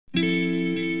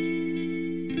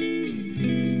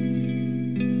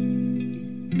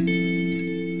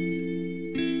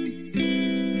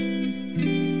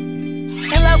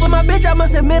my bitch, I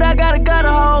must admit I got a gutter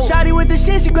hole. Shawty with the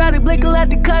shit, she grabbed the blick and let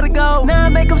the cutter go. Now I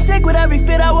make him sick with every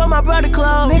fit, I want my brother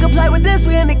clothes. Nigga play with this,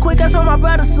 we end it quick, that's on my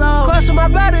brother's soul. Crossing my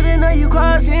brother, then know you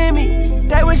crossing me.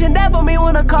 They wishing death on me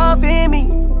when a call for me.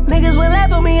 Niggas went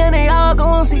left for me and they all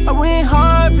gon' see. I went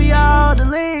hard for y'all to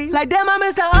leave. Like damn, I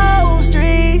miss the old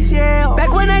streets, yeah.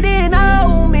 Back when they didn't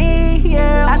know me,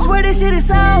 yeah. I swear this shit is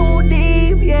so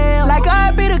deep, yeah. Like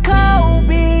R.I.P. to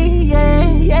Kobe,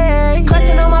 yeah, yeah.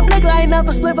 Clutching on my blick, lighting up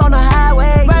a spliff on the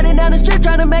highway. Riding down the strip,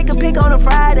 trying to make a pick on a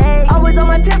Friday. Always on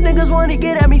my tip, niggas wanna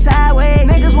get at me sideways.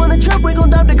 Niggas wanna trip, we gon'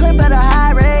 dump the clip at a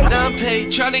high rate. Now I'm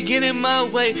paid, trying to get in my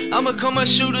way. I'ma call my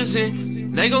shooters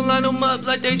in. They gon' line them up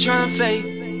like they tryin'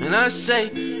 fade. And I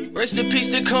say, rest in peace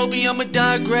to Kobe, I'ma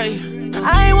die great.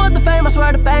 I ain't want the fame, I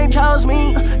swear the fame chose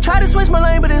me. Tried to switch my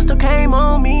lane, but it still came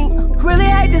on me. Really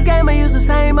hate this game, I use the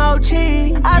same old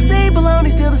cheat. I see baloney,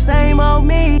 still the same old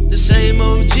me. The same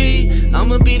OG,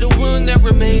 I'ma be the one that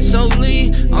remains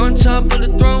solely on top of the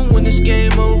throne when this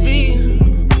game OV.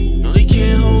 No, they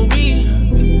can't hold me.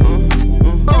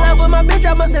 In love with my bitch,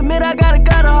 I must admit I got a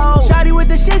gutter hole. Shawty with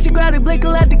the shit, she grabbed the blick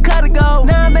and let the cutter go.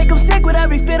 Now I make him sick with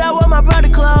every fit, I want my brother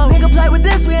clothes. Nigga play with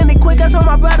this, we end it quick, that's on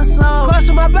my brother's soul.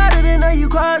 Crossing my brother, then know you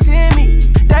crossing me.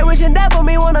 They wishing death on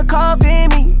me when a call for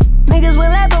me. Niggas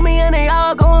went left for me and they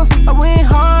all gon' see. I went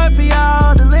hard for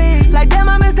y'all to leave. Like damn,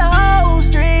 I miss the old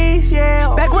streets,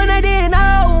 yeah. Back when they didn't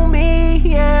know me,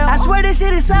 yeah. I swear this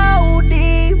shit is so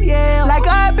deep, yeah. Like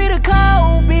R.I.P. to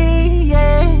Kobe.